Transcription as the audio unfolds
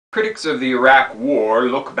Critics of the Iraq War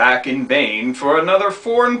look back in vain for another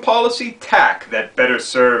foreign policy tack that better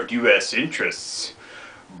served U.S. interests.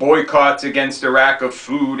 Boycotts against Iraq of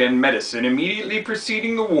food and medicine immediately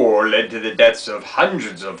preceding the war led to the deaths of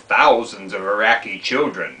hundreds of thousands of Iraqi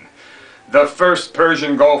children. The First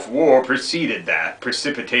Persian Gulf War preceded that,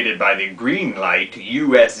 precipitated by the green light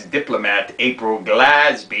U.S. diplomat April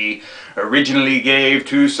Glasby originally gave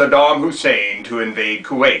to Saddam Hussein to invade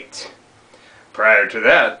Kuwait. Prior to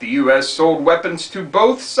that, the U.S. sold weapons to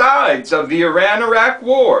both sides of the Iran-Iraq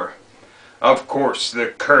War. Of course,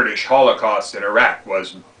 the Kurdish Holocaust in Iraq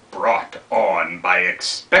was brought on by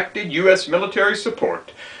expected U.S. military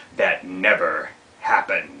support that never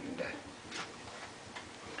happened.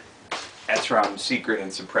 That's from Secret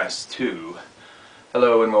and Suppressed 2.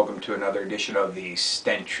 Hello and welcome to another edition of the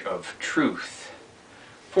Stench of Truth.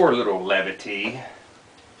 For a little levity.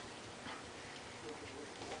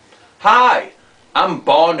 Hi! I'm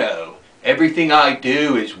Bono. Everything I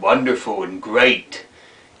do is wonderful and great.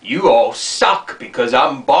 You all suck because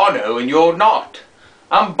I'm Bono and you're not.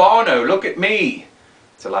 I'm Bono, look at me.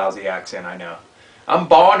 It's a lousy accent, I know. I'm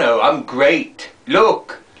Bono, I'm great.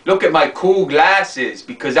 Look at my cool glasses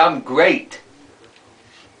because I'm great.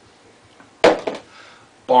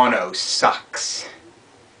 Bono sucks.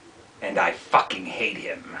 And I fucking hate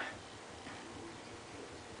him.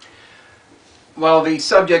 Well, the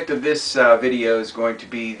subject of this video is going to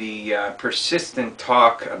be the persistent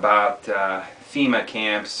talk about FEMA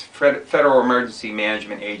camps, Federal Emergency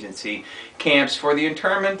Management Agency camps for the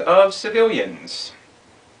internment of civilians.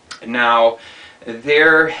 Now,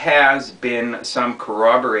 there has been some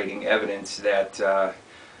corroborating evidence that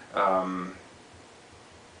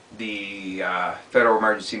the Federal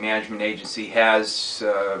Emergency Management Agency has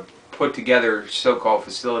put together so-called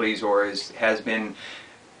facilities or has been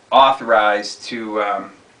authorized to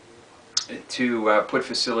put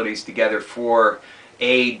facilities together for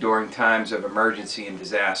aid during times of emergency and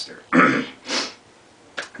disaster.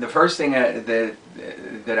 The first thing that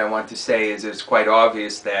I want to say is it's quite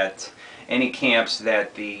obvious that any camps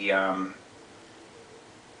that that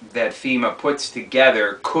FEMA puts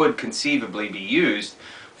together could conceivably be used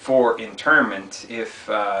for internment if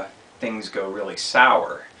things go really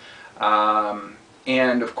sour.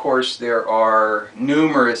 And of course there are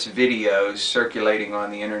numerous videos circulating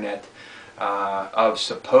on the internet of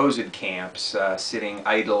supposed camps sitting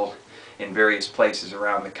idle in various places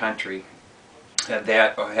around the country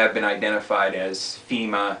that have been identified as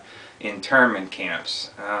FEMA internment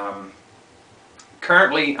camps.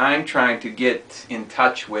 Currently I'm trying to get in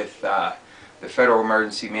touch with the Federal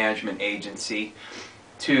Emergency Management Agency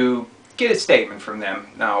to get a statement from them.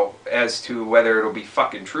 Now, as to whether it'll be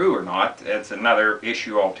fucking true or not, that's another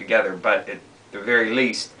issue altogether, but at the very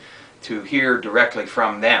least, to hear directly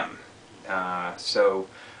from them. I'm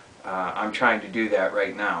trying to do that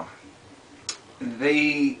right now.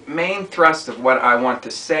 The main thrust of what I want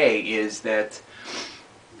to say is that,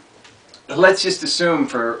 let's just assume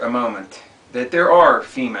for a moment that there are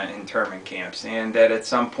FEMA internment camps, and that at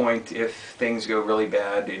some point, if things go really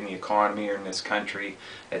bad in the economy or in this country,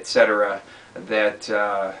 etc.,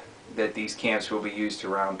 that these camps will be used to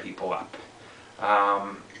round people up.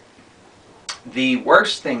 The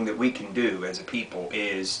worst thing that we can do as a people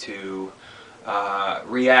is to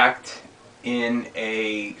react in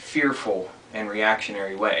a fearful and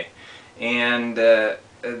reactionary way. And the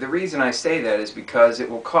reason I say that is because it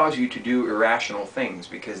will cause you to do irrational things,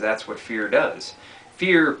 because that's what fear does.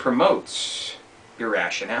 Fear promotes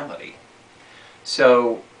irrationality.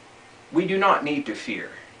 So we do not need to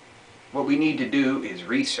fear. What we need to do is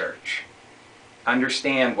research,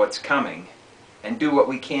 understand what's coming, and do what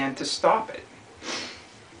we can to stop it.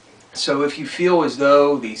 So if you feel as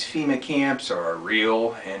though these FEMA camps are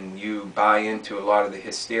real and you buy into a lot of the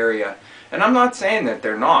hysteria, and I'm not saying that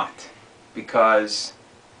they're not, because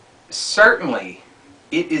certainly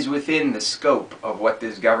it is within the scope of what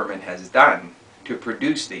this government has done to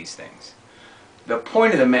produce these things. The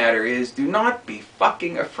point of the matter is, do not be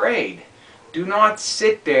fucking afraid. Do not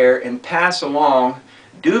sit there and pass along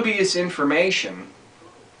dubious information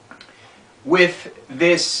with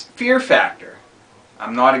this fear factor.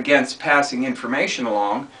 I'm not against passing information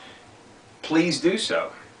along. Please do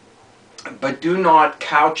so. But do not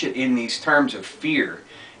couch it in these terms of fear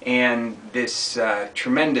and this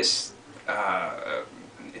tremendous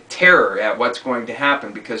terror at what's going to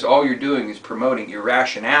happen, because all you're doing is promoting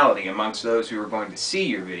irrationality amongst those who are going to see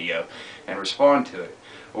your video and respond to it,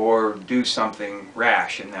 or do something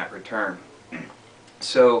rash in that return.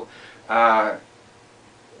 So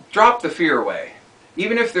drop the fear away.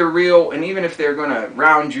 Even if they're real, and even if they're going to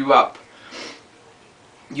round you up,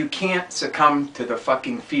 you can't succumb to the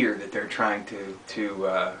fucking fear that they're trying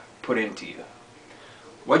to put into you.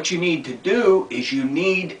 What you need to do is you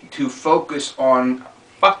need to focus on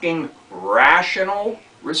fucking rational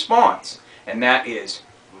response. And that is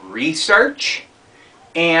research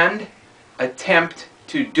and attempt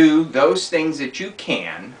to do those things that you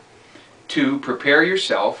can to prepare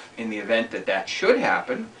yourself in the event that that should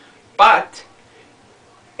happen. But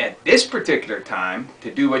at this particular time,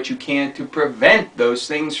 to do what you can to prevent those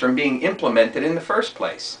things from being implemented in the first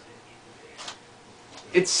place.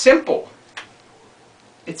 It's simple.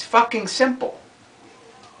 It's fucking simple.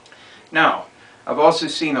 Now, I've also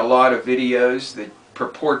seen a lot of videos that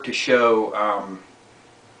purport to show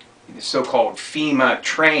the so-called FEMA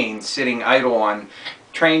trains sitting idle on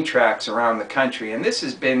train tracks around the country, and this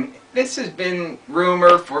has been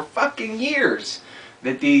rumor for fucking years,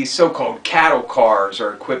 that these so-called cattle cars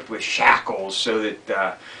are equipped with shackles so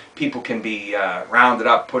that people can be rounded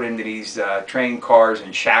up, put into these train cars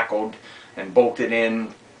and shackled and bolted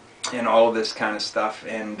in, and all of this kind of stuff.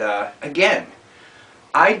 And again,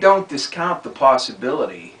 I don't discount the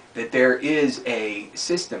possibility that there is a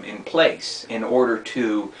system in place in order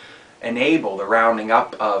to enable the rounding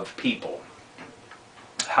up of people.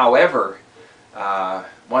 However,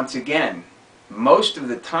 once again, most of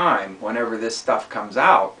the time, whenever this stuff comes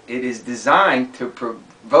out, it is designed to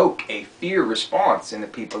provoke a fear response in the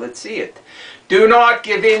people that see it. Do not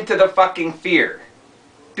give in to the fucking fear.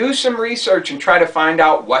 Do some research and try to find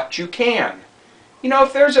out what you can. You know,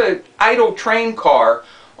 if there's an idle train car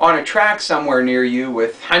on a track somewhere near you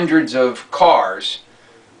with hundreds of cars,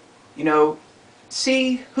 you know,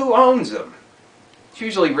 see who owns them. It's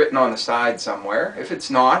usually written on the side somewhere. If it's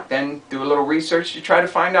not, then do a little research to try to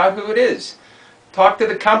find out who it is. Talk to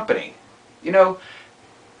the company. You know,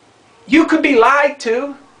 you could be lied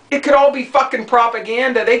to. It could all be fucking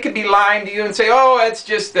propaganda. They could be lying to you and say, oh, it's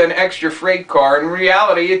just an extra freight car. In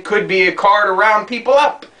reality, it could be a car to round people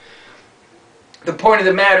up. The point of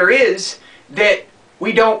the matter is that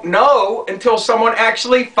we don't know until someone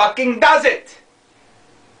actually fucking does it.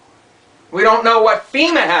 We don't know what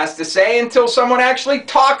FEMA has to say until someone actually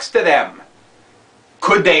talks to them.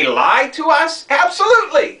 Could they lie to us?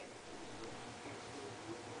 Absolutely.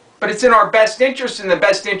 But it's in our best interest, in the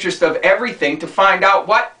best interest of everything, to find out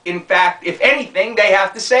what, in fact, if anything, they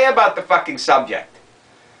have to say about the fucking subject.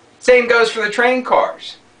 Same goes for the train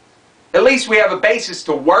cars. At least we have a basis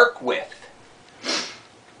to work with.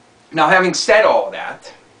 Now, having said all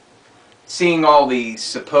that, seeing all the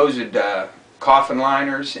supposed coffin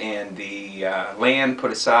liners and the land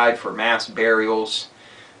put aside for mass burials,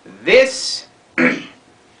 this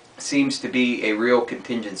seems to be a real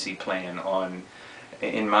contingency plan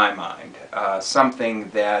in my mind, something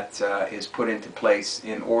that is put into place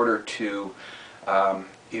in order to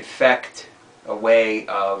effect a way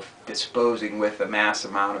of disposing with a mass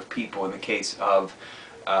amount of people in the case of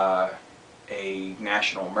a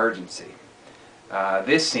national emergency.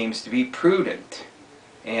 This seems to be prudent,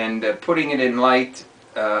 and putting it in light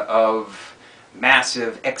of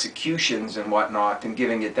massive executions and whatnot and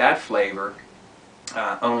giving it that flavor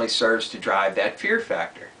only serves to drive that fear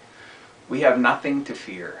factor. We have nothing to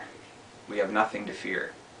fear. We have nothing to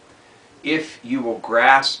fear. If you will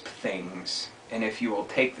grasp things, and if you will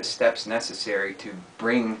take the steps necessary to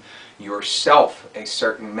bring yourself a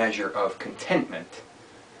certain measure of contentment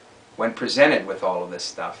when presented with all of this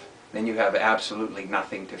stuff, then you have absolutely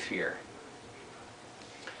nothing to fear.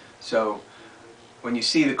 So when you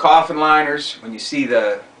see the coffin liners, when you see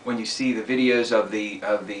the videos of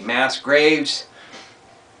the mass graves,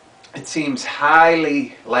 it seems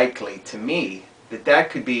highly likely to me that that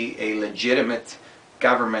could be a legitimate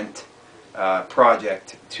government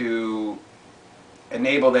project to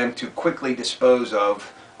enable them to quickly dispose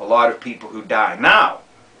of a lot of people who die. Now,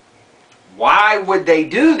 why would they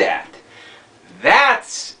do that?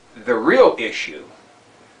 That's the real issue.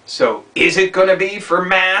 So is it going to be for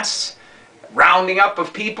mass rounding up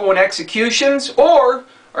of people and executions, or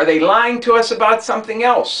are they lying to us about something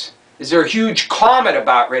else? Is there a huge comet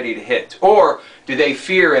about ready to hit? Or do they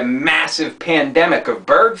fear a massive pandemic of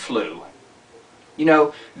bird flu? You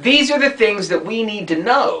know, these are the things that we need to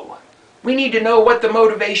know. We need to know what the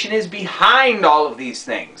motivation is behind all of these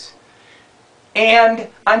things. And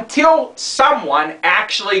until someone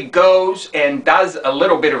actually goes and does a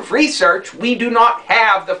little bit of research, we do not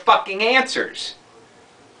have the fucking answers.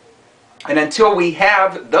 And until we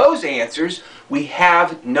have those answers, we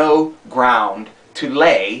have no ground to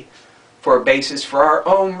lay for a basis for our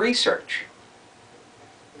own research.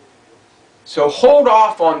 So hold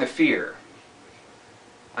off on the fear.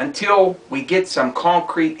 until we get some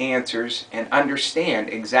concrete answers and understand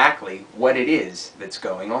exactly what it is that's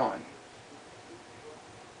going on.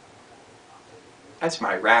 That's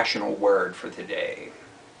my rational word for today.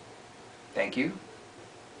 Thank you.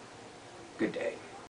 Good day.